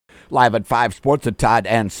Live at 5 Sports at Todd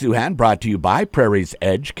and Souhan, brought to you by Prairie's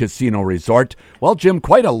Edge Casino Resort. Well, Jim,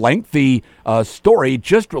 quite a lengthy story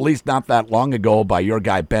just released not that long ago by your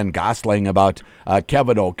guy Ben Gosling about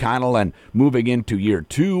Kevin O'Connell and moving into year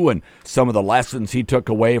 2 and some of the lessons he took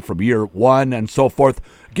away from year 1 and so forth.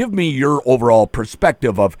 Give me your overall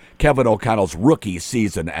perspective of Kevin O'Connell's rookie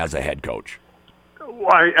season as a head coach. Well,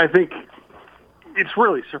 I think it's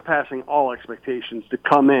really surpassing all expectations to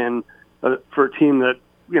come in for a team that,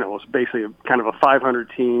 was basically kind of a 500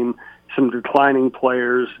 team, some declining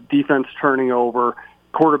players, defense turning over,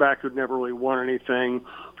 quarterback who'd never really won anything,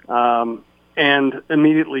 and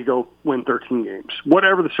immediately go win 13 games.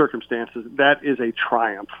 Whatever the circumstances, that is a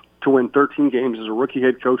triumph to win 13 games as a rookie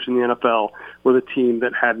head coach in the NFL with a team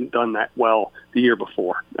that hadn't done that well the year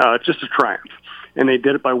before. It's just a triumph. And they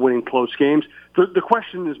did it by winning close games. The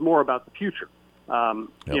question is more about the future.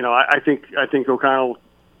 I think O'Connell,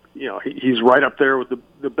 he's right up there with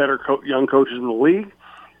the better young coaches in the league.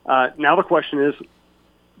 Now the question is,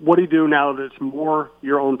 what do you do now that it's more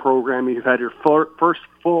your own program? You've had your first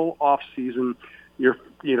full off season. You've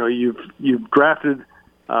drafted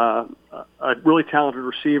a really talented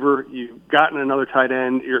receiver. You've gotten another tight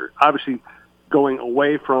end. You're obviously going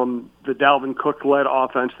away from the Dalvin Cook-led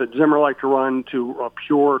offense that Zimmer liked to run to a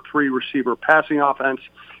pure 3-receiver passing offense,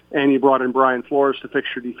 and you brought in Brian Flores to fix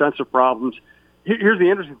your defensive problems. Here's the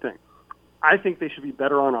interesting thing. I think they should be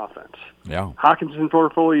better on offense. Yeah. Hawkinson for a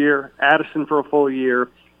full year, Addison for a full year,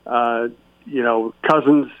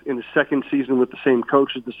 Cousins in his second season with the same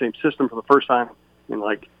coaches, the same system for the first time in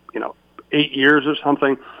 8 years or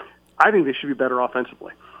something. I think they should be better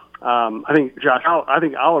offensively. I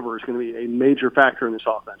think Oliver is going to be a major factor in this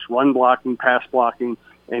offense, run blocking, pass blocking,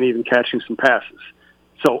 and even catching some passes.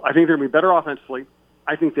 So I think they're going to be better offensively.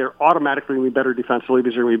 I think they're automatically going to be better defensively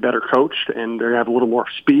because they're going to be better coached and they're going to have a little more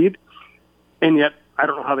speed. And yet, I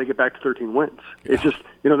don't know how they get back to 13 wins. Yeah. It's just,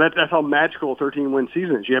 that's how magical a 13-win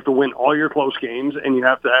season is. You have to win all your close games, and you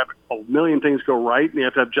have to have a million things go right, and you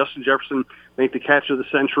have to have Justin Jefferson make the catch of the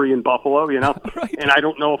century in Buffalo, Right. And I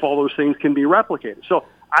don't know if all those things can be replicated. So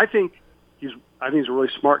I think he's a really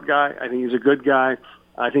smart guy. I think he's a good guy.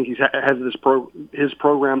 I think he has his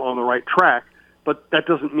program on the right track, but that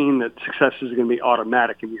doesn't mean that success is going to be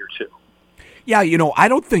automatic in year 2. Yeah, I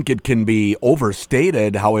don't think it can be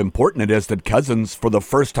overstated how important it is that Cousins, for the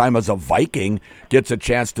first time as a Viking, gets a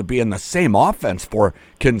chance to be in the same offense for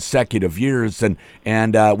consecutive years.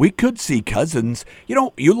 And we could see Cousins,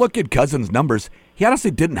 you look at Cousins' numbers, he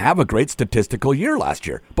honestly didn't have a great statistical year last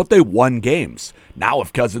year, but they won games. Now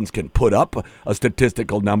if Cousins can put up a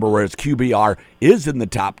statistical number where his QBR is in the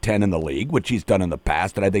top 10 in the league, which he's done in the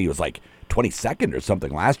past, and I think he was like 22nd or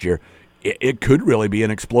something last year, it could really be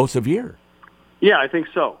an explosive year. Yeah, I think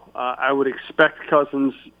so. I would expect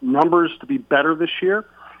Cousins' numbers to be better this year.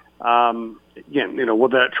 Again,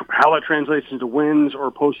 how that translates into wins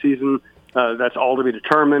or postseason, that's all to be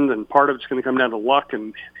determined, and part of it's going to come down to luck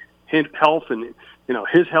and health and,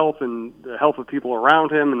 his health and the health of people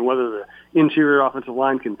around him and whether the interior offensive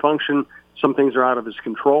line can function. Some things are out of his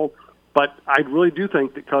control. But I really do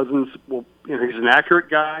think that Cousins will, he's an accurate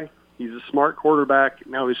guy. He's a smart quarterback.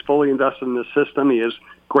 Now he's fully invested in the system. He has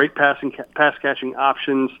great pass catching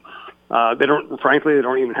options. They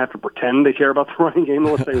don't even have to pretend they care about the running game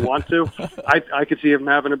unless they want to. I could see him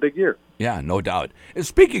having a big year. Yeah, no doubt.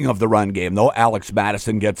 Speaking of the run game, though, Alex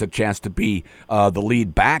Madison gets a chance to be the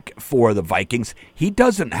lead back for the Vikings. He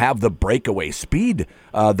doesn't have the breakaway speed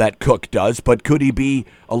that Cook does, but could he be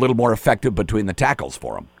a little more effective between the tackles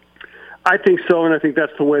for him? I think so, and I think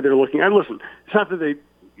that's the way they're looking. And listen, it's not that they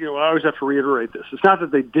I always have to reiterate this. It's not that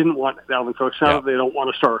they didn't want Dalvin Cook. It's not that they don't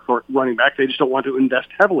want to start running back. They just don't want to invest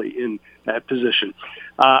heavily in that position.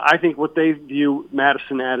 I think what they view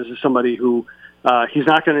Madison as is somebody who he's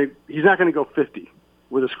not going to go 50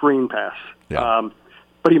 with a screen pass,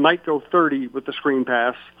 but he might go 30 with the screen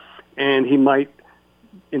pass, and he might,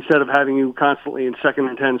 instead of having you constantly in 2nd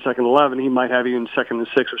and 10, 2nd and 11, he might have you in 2nd and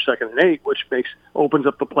 6 or 2nd and 8, which opens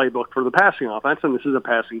up the playbook for the passing offense, and this is a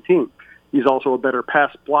passing team. He's also a better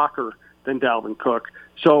pass blocker than Dalvin Cook.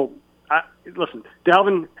 So, listen,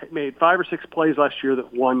 Dalvin made 5 or 6 plays last year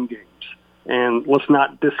that won games. And let's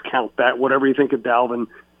not discount that. Whatever you think of Dalvin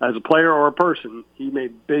as a player or a person, he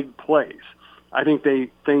made big plays. I think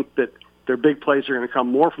they think that their big plays are going to come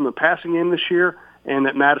more from the passing game this year, and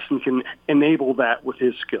that Madison can enable that with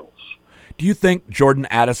his skills. Do you think Jordan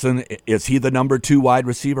Addison, is he the number 2 wide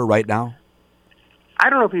receiver right now? I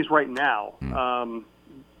don't know if he's right now.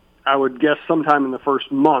 I would guess sometime in the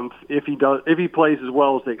first month, if he plays as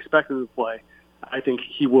well as they expect him to play, I think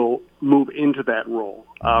he will move into that role.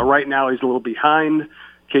 Right now, he's a little behind.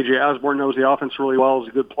 KJ Osborne knows the offense really well. He's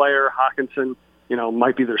a good player. Hawkinson,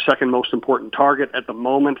 might be their second most important target at the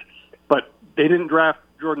moment. But they didn't draft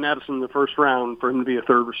Jordan Addison in the first round for him to be a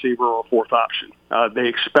third receiver or a fourth option. They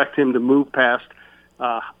expect him to move past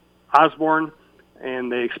Osborne,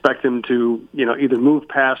 and they expect him to, either move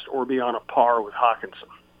past or be on a par with Hawkinson.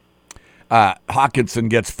 Hawkinson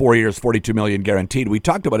gets 4 years, $42 million guaranteed. We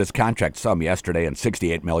talked about his contract some yesterday, and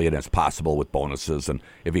 $68 million is possible with bonuses, and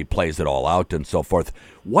if he plays it all out and so forth.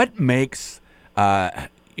 What makes the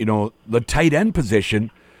tight end position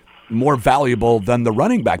more valuable than the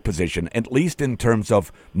running back position, at least in terms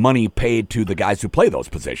of money paid to the guys who play those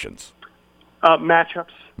positions?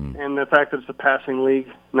 Matchups and the fact that it's a passing league,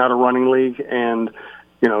 not a running league, and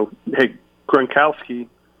hey, Gronkowski.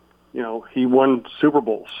 He won Super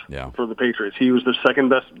Bowls for the Patriots. He was the second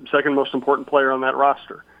most important player on that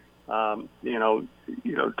roster. Shannon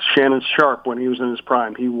Sharp, when he was in his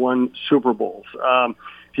prime, he won Super Bowls.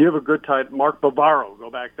 If you have a good tight, Mark Bavaro, go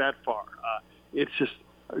back that far. It's just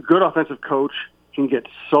a good offensive coach can get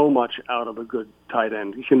so much out of a good tight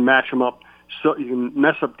end. You can match him up, so you can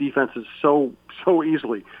mess up defenses so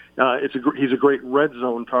easily. He's a great red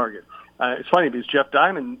zone target. It's funny because Jeff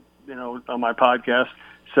Diamond, on my podcast,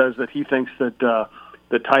 says that he thinks that the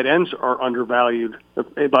tight ends are undervalued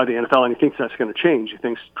by the NFL, and he thinks that's going to change. He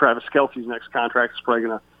thinks Travis Kelce's next contract is probably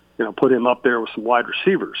going to put him up there with some wide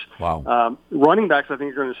receivers. Wow. Running backs, I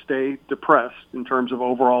think, are going to stay depressed in terms of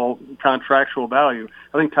overall contractual value.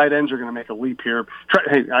 I think tight ends are going to make a leap here.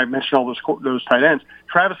 Hey, I mentioned all those tight ends.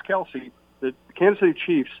 Travis Kelce, the Kansas City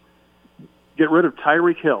Chiefs, get rid of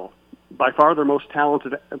Tyreek Hill, by far their most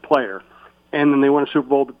talented player, and then they won a Super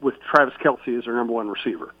Bowl with Travis Kelce as their number one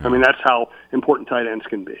receiver. I mean, that's how important tight ends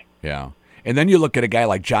can be. Yeah. And then you look at a guy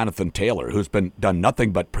like Jonathan Taylor, who's done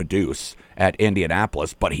nothing but produce at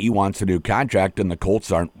Indianapolis, but he wants a new contract, and the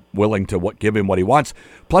Colts aren't willing to give him what he wants.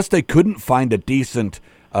 Plus, they couldn't find a decent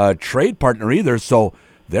trade partner either, so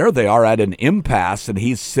there they are at an impasse, and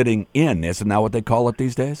he's sitting in. Isn't that what they call it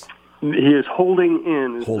these days? He is holding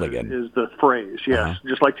in. Is the phrase, yes.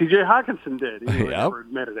 Just like T.J. Hawkinson did. He never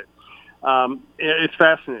admitted it. It's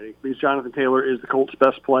fascinating because Jonathan Taylor is the Colts'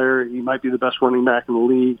 best player. He might be the best running back in the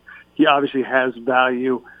league. He obviously has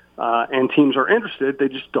value, and teams are interested. They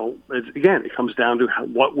just don't. It comes down to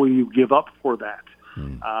what will you give up for that.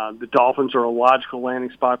 The Dolphins are a logical landing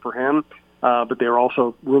spot for him, but they were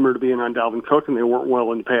also rumored to be in on Dalvin Cook, and they weren't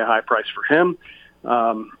willing to pay a high price for him.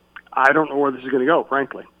 I don't know where this is going to go,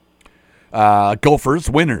 frankly. Gophers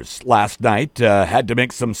winners last night, had to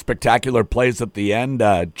make some spectacular plays at the end.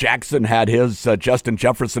 Jackson had his Justin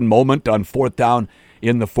Jefferson moment on fourth down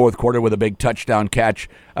in the fourth quarter with a big touchdown catch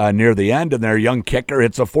near the end, and their young kicker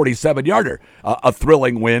hits a 47-yarder. A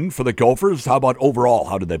thrilling win for the Gophers. How about overall?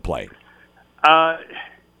 How did they play?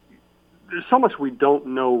 There's so much we don't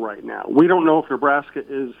know right now. We don't know if Nebraska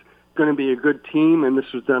is going to be a good team, and this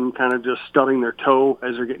was them kind of just stubbing their toe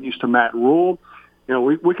as they're getting used to Matt Rule.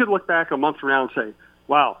 We could look back a month from now and say,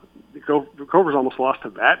 wow, the Gophers almost lost to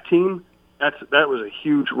that team. That was a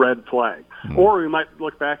huge red flag. Or we might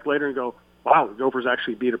look back later and go, wow, the Gophers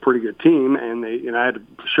actually beat a pretty good team, and they had to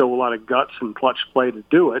show a lot of guts and clutch play to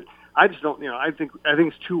do it. I just don't, I think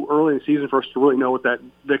it's too early in the season for us to really know what that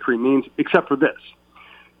victory means, except for this.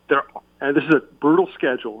 This is a brutal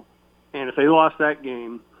schedule, and if they lost that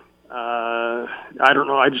game, I don't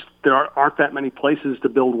know. There aren't that many places to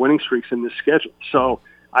build winning streaks in this schedule. So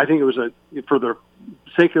I think it was for the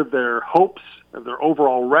sake of their hopes, of their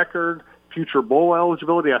overall record, future bowl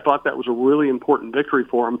eligibility, I thought that was a really important victory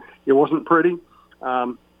for them. It wasn't pretty.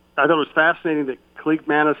 I thought it was fascinating that Cleek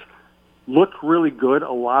Manis looked really good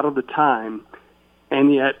a lot of the time,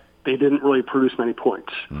 and yet they didn't really produce many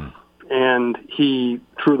points. And he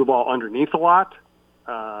threw the ball underneath a lot.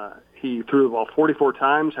 He threw the ball 44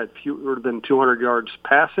 times, had fewer than 200 yards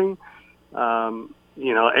passing.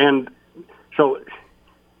 And so,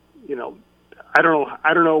 I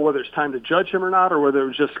don't know whether it's time to judge him or not, or whether it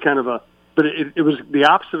was just kind of but it was the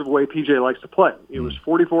opposite of the way PJ likes to play. It was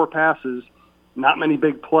 44 passes, not many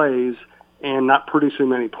big plays, and not producing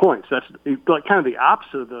many points. That's like kind of the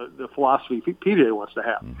opposite of the philosophy PJ wants to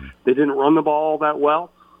have. They didn't run the ball that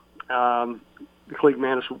well. Cleek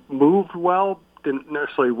Manis moved well, didn't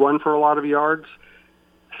necessarily run for a lot of yards.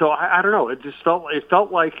 So I don't know. It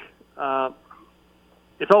felt like a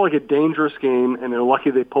dangerous game, and they're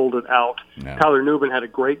lucky they pulled it out. Yeah. Tyler Nubin had a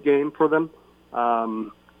great game for them,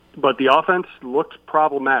 but the offense looked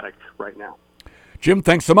problematic right now. Jim,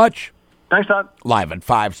 thanks so much. Thanks, Todd. Live at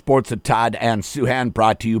 5 Sports at Todd and Souhan,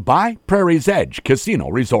 brought to you by Prairie's Edge Casino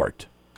Resort.